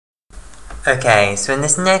Okay, so in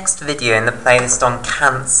this next video in the playlist on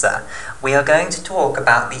cancer, we are going to talk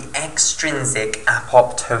about the extrinsic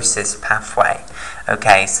apoptosis pathway.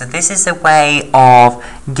 Okay, so this is a way of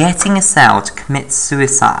getting a cell to commit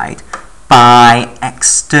suicide by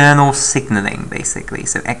external signaling, basically.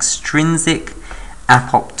 So extrinsic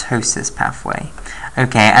apoptosis pathway.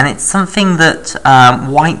 Okay, and it's something that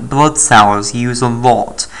white blood cells use a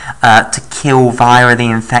lot to kill virally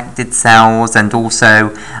infected cells and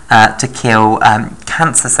also to kill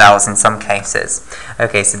cancer cells in some cases.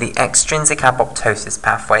 Okay, so the extrinsic apoptosis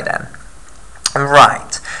pathway then.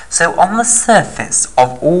 Right, so on the surface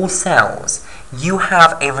of all cells, you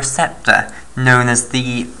have a receptor known as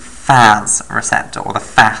the Fas receptor, or the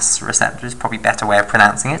Fas receptor is probably a better way of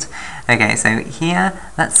pronouncing it. Okay, so here,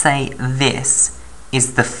 let's say this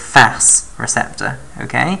is the Fas receptor,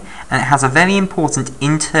 okay? And it has a very important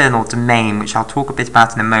internal domain, which I'll talk a bit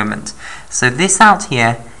about in a moment. So this out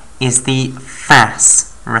here is the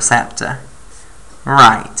Fas receptor.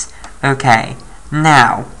 Right, okay.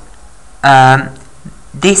 Now,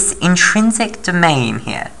 this intrinsic domain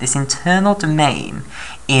here, this internal domain,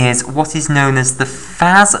 is what is known as the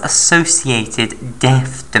Fas-associated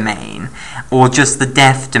def domain, or just the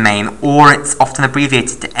def domain, or it's often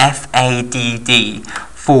abbreviated to FADD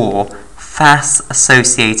for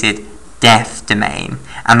Fas-associated def domain.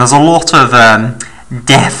 And there's a lot of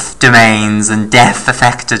def domains and def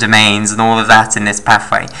effector domains and all of that in this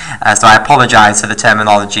pathway, so I apologize for the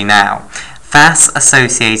terminology now.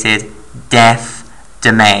 Fas-associated def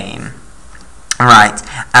domain. Right,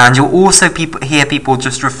 and you'll also hear people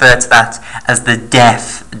just refer to that as the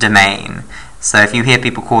def domain. So if you hear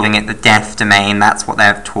people calling it the def domain, that's what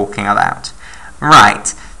they're talking about.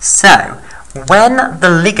 Right, so when the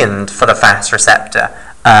ligand for the Fas receptor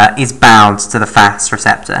is bound to the Fas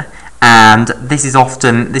receptor, and this is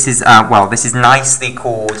nicely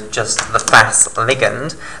called just the Fas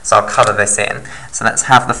Ligand, so I'll colour this in. So let's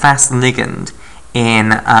have the Fas Ligand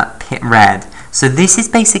in pit red. So this is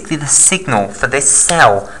basically the signal for this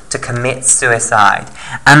cell to commit suicide.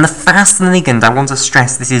 And the Fas Ligand, I want to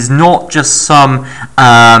stress, this is not just some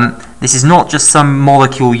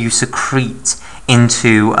molecule you secrete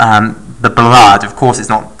into the blood. Of course, it's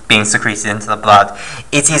not being secreted into the blood.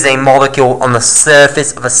 It is a molecule on the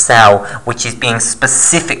surface of a cell which is being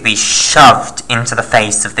specifically shoved into the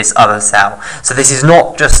face of this other cell. So this is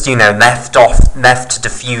not just, left to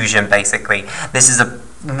diffusion, basically. This is a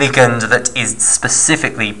ligand that is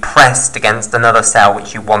specifically pressed against another cell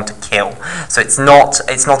which you want to kill. So it's not a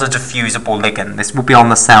diffusible ligand. This will be on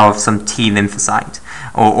the cell of some T lymphocyte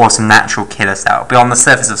or some natural killer cell. It'll be on the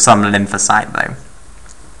surface of some lymphocyte though.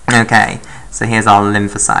 Okay, so here's our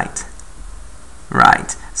lymphocyte.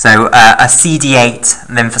 Right, so a CD8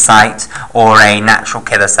 lymphocyte or a natural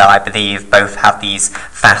killer cell, I believe, both have these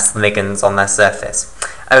Fas ligands on their surface.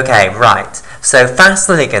 Okay, right. So Fas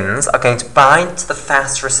ligands are going to bind to the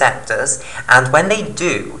Fas receptors, and when they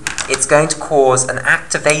do, it's going to cause an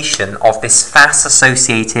activation of this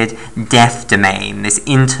Fas-associated def domain, this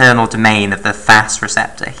internal domain of the Fas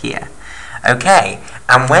receptor here. Okay,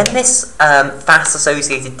 and when this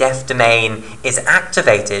Fas-associated def domain is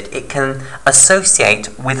activated, it can associate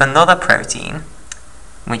with another protein,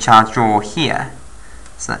 which I'll draw here.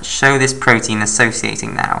 So let's show this protein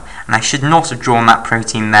associating now. And I should not have drawn that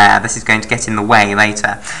protein there. This is going to get in the way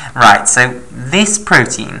later. Right, so this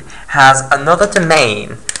protein has another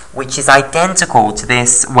domain which is identical to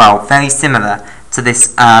this, well, very similar to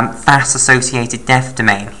this Fas-associated def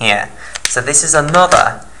domain here. So this is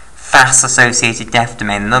another Fas-associated def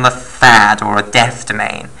domain, another FAD or a def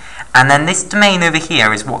domain. And then this domain over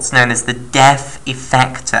here is what's known as the def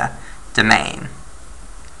effector domain.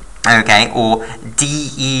 Okay, or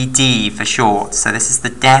DED for short. So this is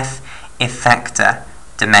the def effector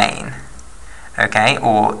domain. Okay,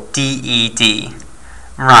 or DED.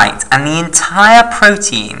 Right, and the entire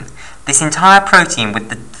protein, this entire protein with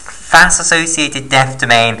the Fas-associated def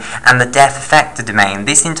domain and the def effector domain,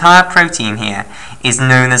 this entire protein here is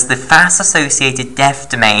known as the Fas-associated def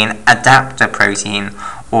domain adapter protein,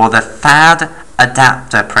 or the FAD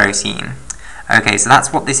adapter protein. Okay, so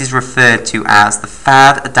that's what this is referred to as, the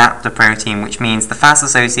FAD adapter protein, which means the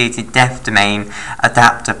Fas-associated def domain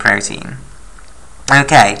adapter protein.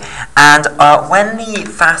 Okay, and when the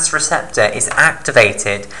Fas receptor is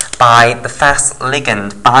activated by the Fas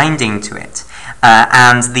ligand binding to it,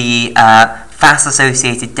 and the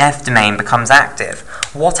Fas-associated def domain becomes active,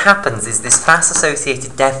 what happens is this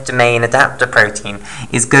Fas-associated def domain adapter protein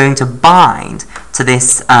is going to bind to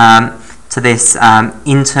this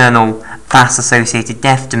internal Fas-associated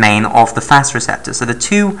def domain of the Fas receptor. So the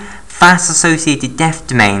two Fas-associated DEF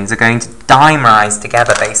domains are going to dimerize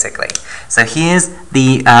together, basically. So here's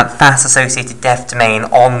the Fas-associated DEF domain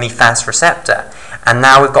on the Fas receptor, and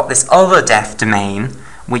now we've got this other DEF domain,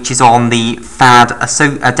 which is on the Fad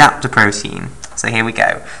adapter protein. So here we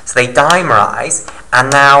go. So they dimerize, and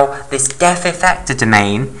now this DEF effector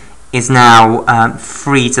domain is now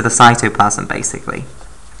free to the cytoplasm, basically.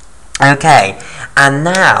 Okay, and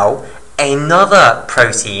now another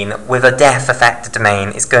protein with a DEF effector domain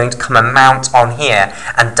is going to come and mount on here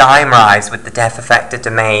and dimerize with the DEF effector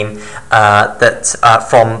domain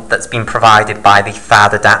that's been provided by the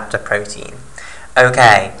Fad adapter protein.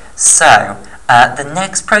 Okay, so the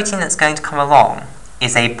next protein that's going to come along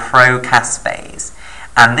is a procaspase,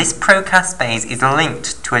 and this procaspase is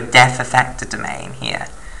linked to a DEF effector domain here.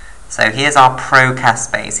 So here's our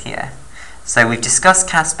procaspase here. So we've discussed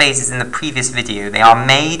caspases in the previous video. They are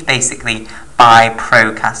made basically by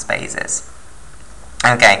procaspases.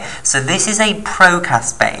 Okay, so this is a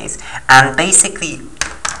procaspase, and basically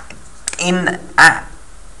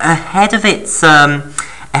ahead of its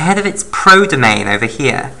prodomain over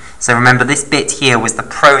here. So remember, this bit here was the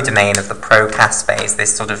prodomain of the procaspase,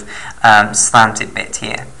 this sort of slanted bit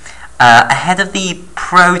here. Ahead of the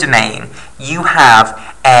prodomain, you have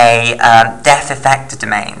a DEF effector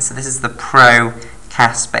domain. So this is the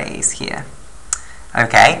procaspase here.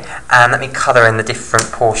 Okay, and let me colour in the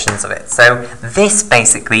different portions of it. So this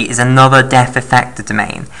basically is another DEF effector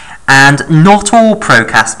domain, and not all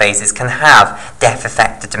procaspases can have DEF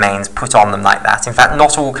effector domains put on them like that. In fact,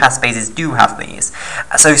 not all caspases do have these.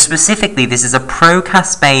 So specifically, this is a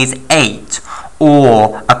procaspase 8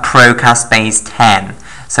 or a procaspase 10.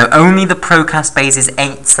 So only the procaspases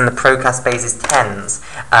 8s and the procaspases 10s,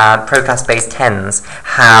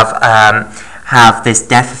 have this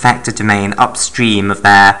DEF effector domain upstream of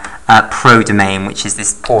their prodomain, which is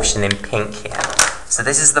this portion in pink here. So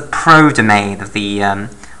this is the prodomain of the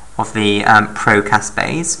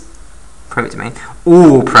procaspase. Prodomain.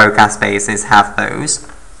 All procaspases have those.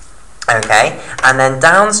 Okay, and then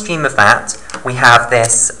downstream of that, we have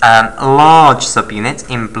this large subunit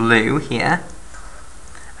in blue here.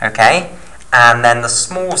 Okay, and then the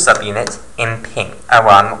small subunit in pink. Oh,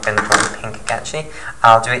 well, I'm not going to draw it in pink, actually.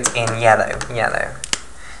 I'll do it in yellow.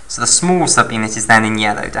 So the small subunit is then in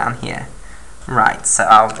yellow down here. Right, so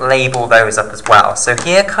I'll label those up as well. So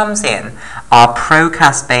here comes in our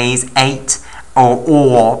procaspase 8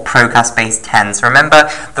 or procaspase 10. So remember,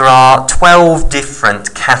 there are 12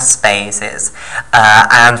 different caspases,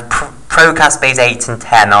 and procaspase 8 and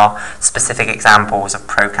 10 are specific examples of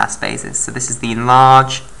procaspases. So this is the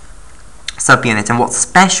large subunit, and what's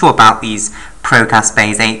special about these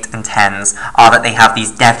procaspase 8 and 10s are that they have these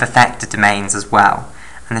DEF effector domains as well,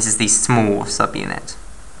 and this is the small subunit.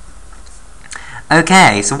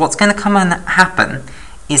 Okay, so what's going to come and happen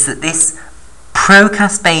is that this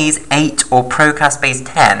procaspase 8 or procaspase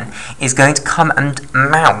 10 is going to come and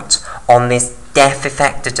mount on this DEF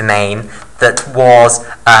effector domain that was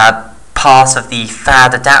part of the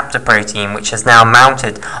Fad adapter protein, which has now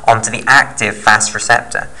mounted onto the active Fas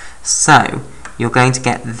receptor. So you're going to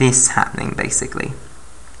get this happening, basically.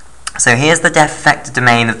 So here's the DEF effector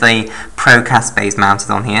domain of the procaspase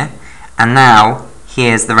mounted on here, and now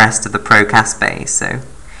here's the rest of the procaspase. So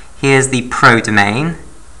here's the prodomain,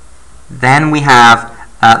 then we have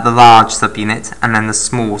the large subunit, and then the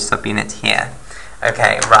small subunit here.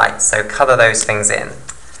 Okay, right, so colour those things in.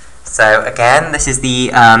 So again, this is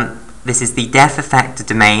the DEF effector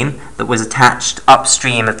domain that was attached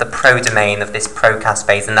upstream of the prodomain of this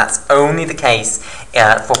procaspase, and that's only the case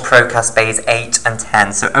for procaspase 8 and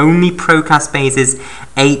 10. So only procaspases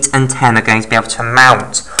 8 and 10 are going to be able to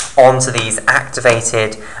mount onto these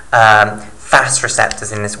activated Fas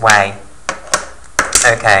receptors in this way.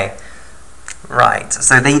 Okay, right,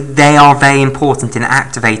 so they are very important in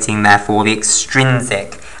activating, therefore, the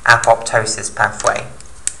extrinsic apoptosis pathway.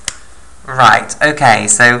 Right, okay,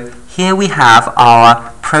 so here we have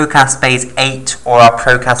our procaspase 8 or our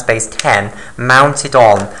procaspase 10 mounted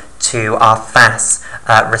on to our Fas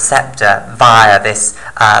receptor via this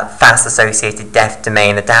Fas-associated DEF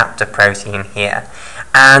domain adapter protein here.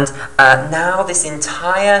 And now this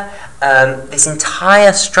entire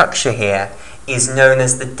structure here is known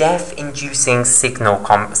as the DEF-inducing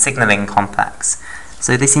signaling complex.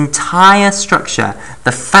 So this entire structure,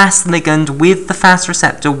 the Fas ligand with the Fas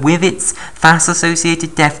receptor, with its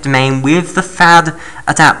Fas-associated DEF domain, with the Fad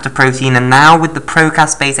adapter protein, and now with the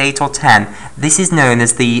procaspase 8 or 10, this is known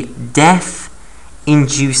as the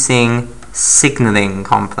DEF-inducing signaling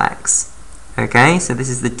complex. Okay, so this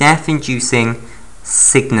is the DEF-inducing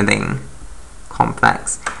signaling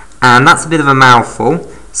complex. And that's a bit of a mouthful,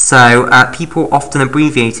 So people often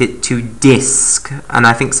abbreviate it to DISC, and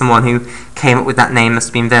I think someone who came up with that name must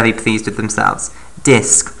have been very pleased with themselves.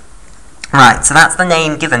 DISC. Right, so that's the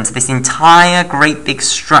name given to this entire great big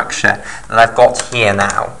structure that I've got here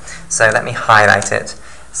now. So let me highlight it.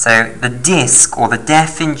 So the DISC, or the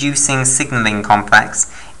death-inducing signaling complex,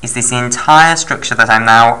 is this entire structure that I'm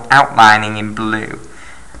now outlining in blue.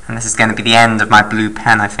 And this is going to be the end of my blue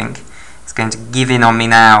pen, I think. It's going to give in on me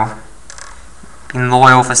now. Been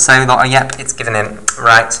loyal for so long. Oh, yep, it's given in.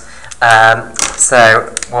 Right.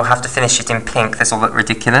 So we'll have to finish it in pink. This will look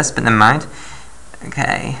ridiculous, but never mind.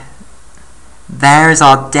 Okay. There is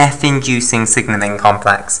our death-inducing signaling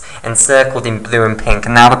complex, encircled in blue and pink.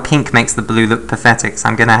 And now the pink makes the blue look pathetic, so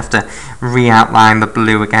I'm going to have to re-outline the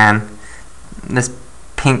blue again. This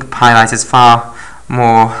pink highlight is far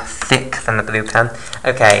more thick than the blue pen.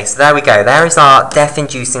 Okay, so there we go. There is our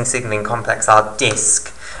death-inducing signaling complex, our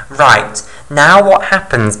DISC. Right, now what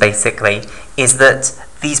happens basically is that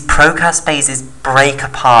these procaspases break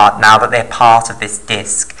apart now that they're part of this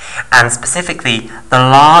disc, and specifically the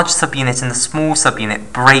large subunit and the small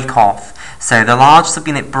subunit break off. So the large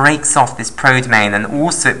subunit breaks off this prodomain, and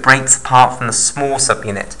also it breaks apart from the small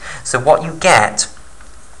subunit. So what you get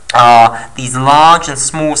are these large and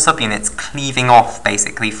small subunits cleaving off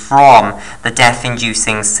basically from the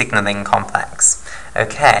death-inducing signaling complex.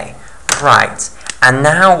 Okay, right. And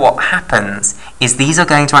now what happens is these are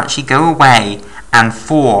going to actually go away and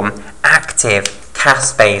form active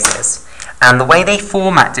caspases. And the way they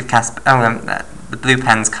form active caspases... the blue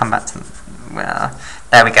pens come back to... Well,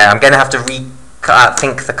 there we go. I'm going to have to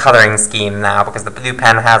rethink the colouring scheme now because the blue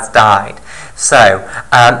pen has died. So,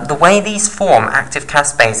 the way these form active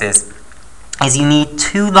caspases is you need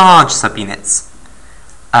two large subunits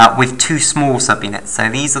with two small subunits. So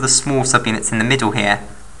these are the small subunits in the middle here.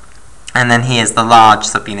 And then here's the large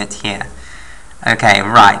subunit here. Okay,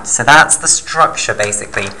 right, so that's the structure,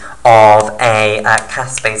 basically, of a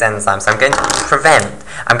caspase enzyme. So I'm going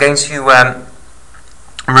to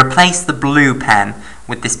replace the blue pen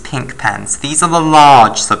with this pink pen. So these are the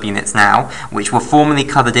large subunits now, which were formerly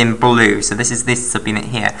coloured in blue. So this is this subunit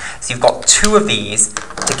here. So you've got two of these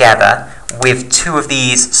together with two of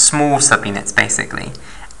these small subunits, basically.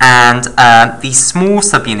 And these small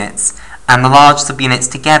subunits and the large subunits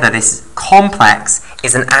together, this complex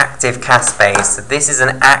is an active caspase. So this is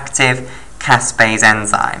an active caspase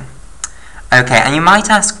enzyme. Okay, and you might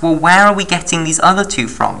ask, well, where are we getting these other two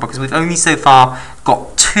from? Because we've only so far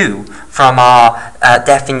got two from our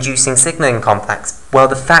death-inducing signaling complex. Well,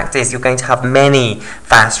 the fact is you're going to have many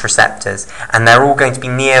Fas receptors, and they're all going to be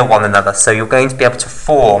near one another, so you're going to be able to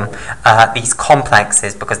form these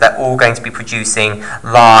complexes because they're all going to be producing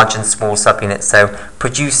large and small subunits, so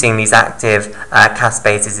producing these active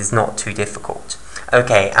caspases is not too difficult.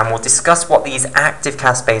 Okay, and we'll discuss what these active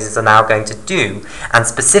caspases are now going to do, and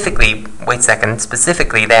specifically, wait a second,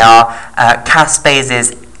 specifically they are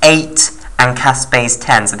caspases 8 and caspase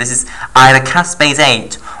 10. So this is either caspase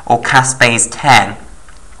 8 or caspase 10,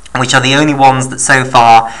 which are the only ones that so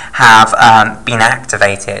far have been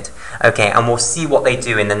activated. Okay, and we'll see what they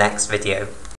do in the next video.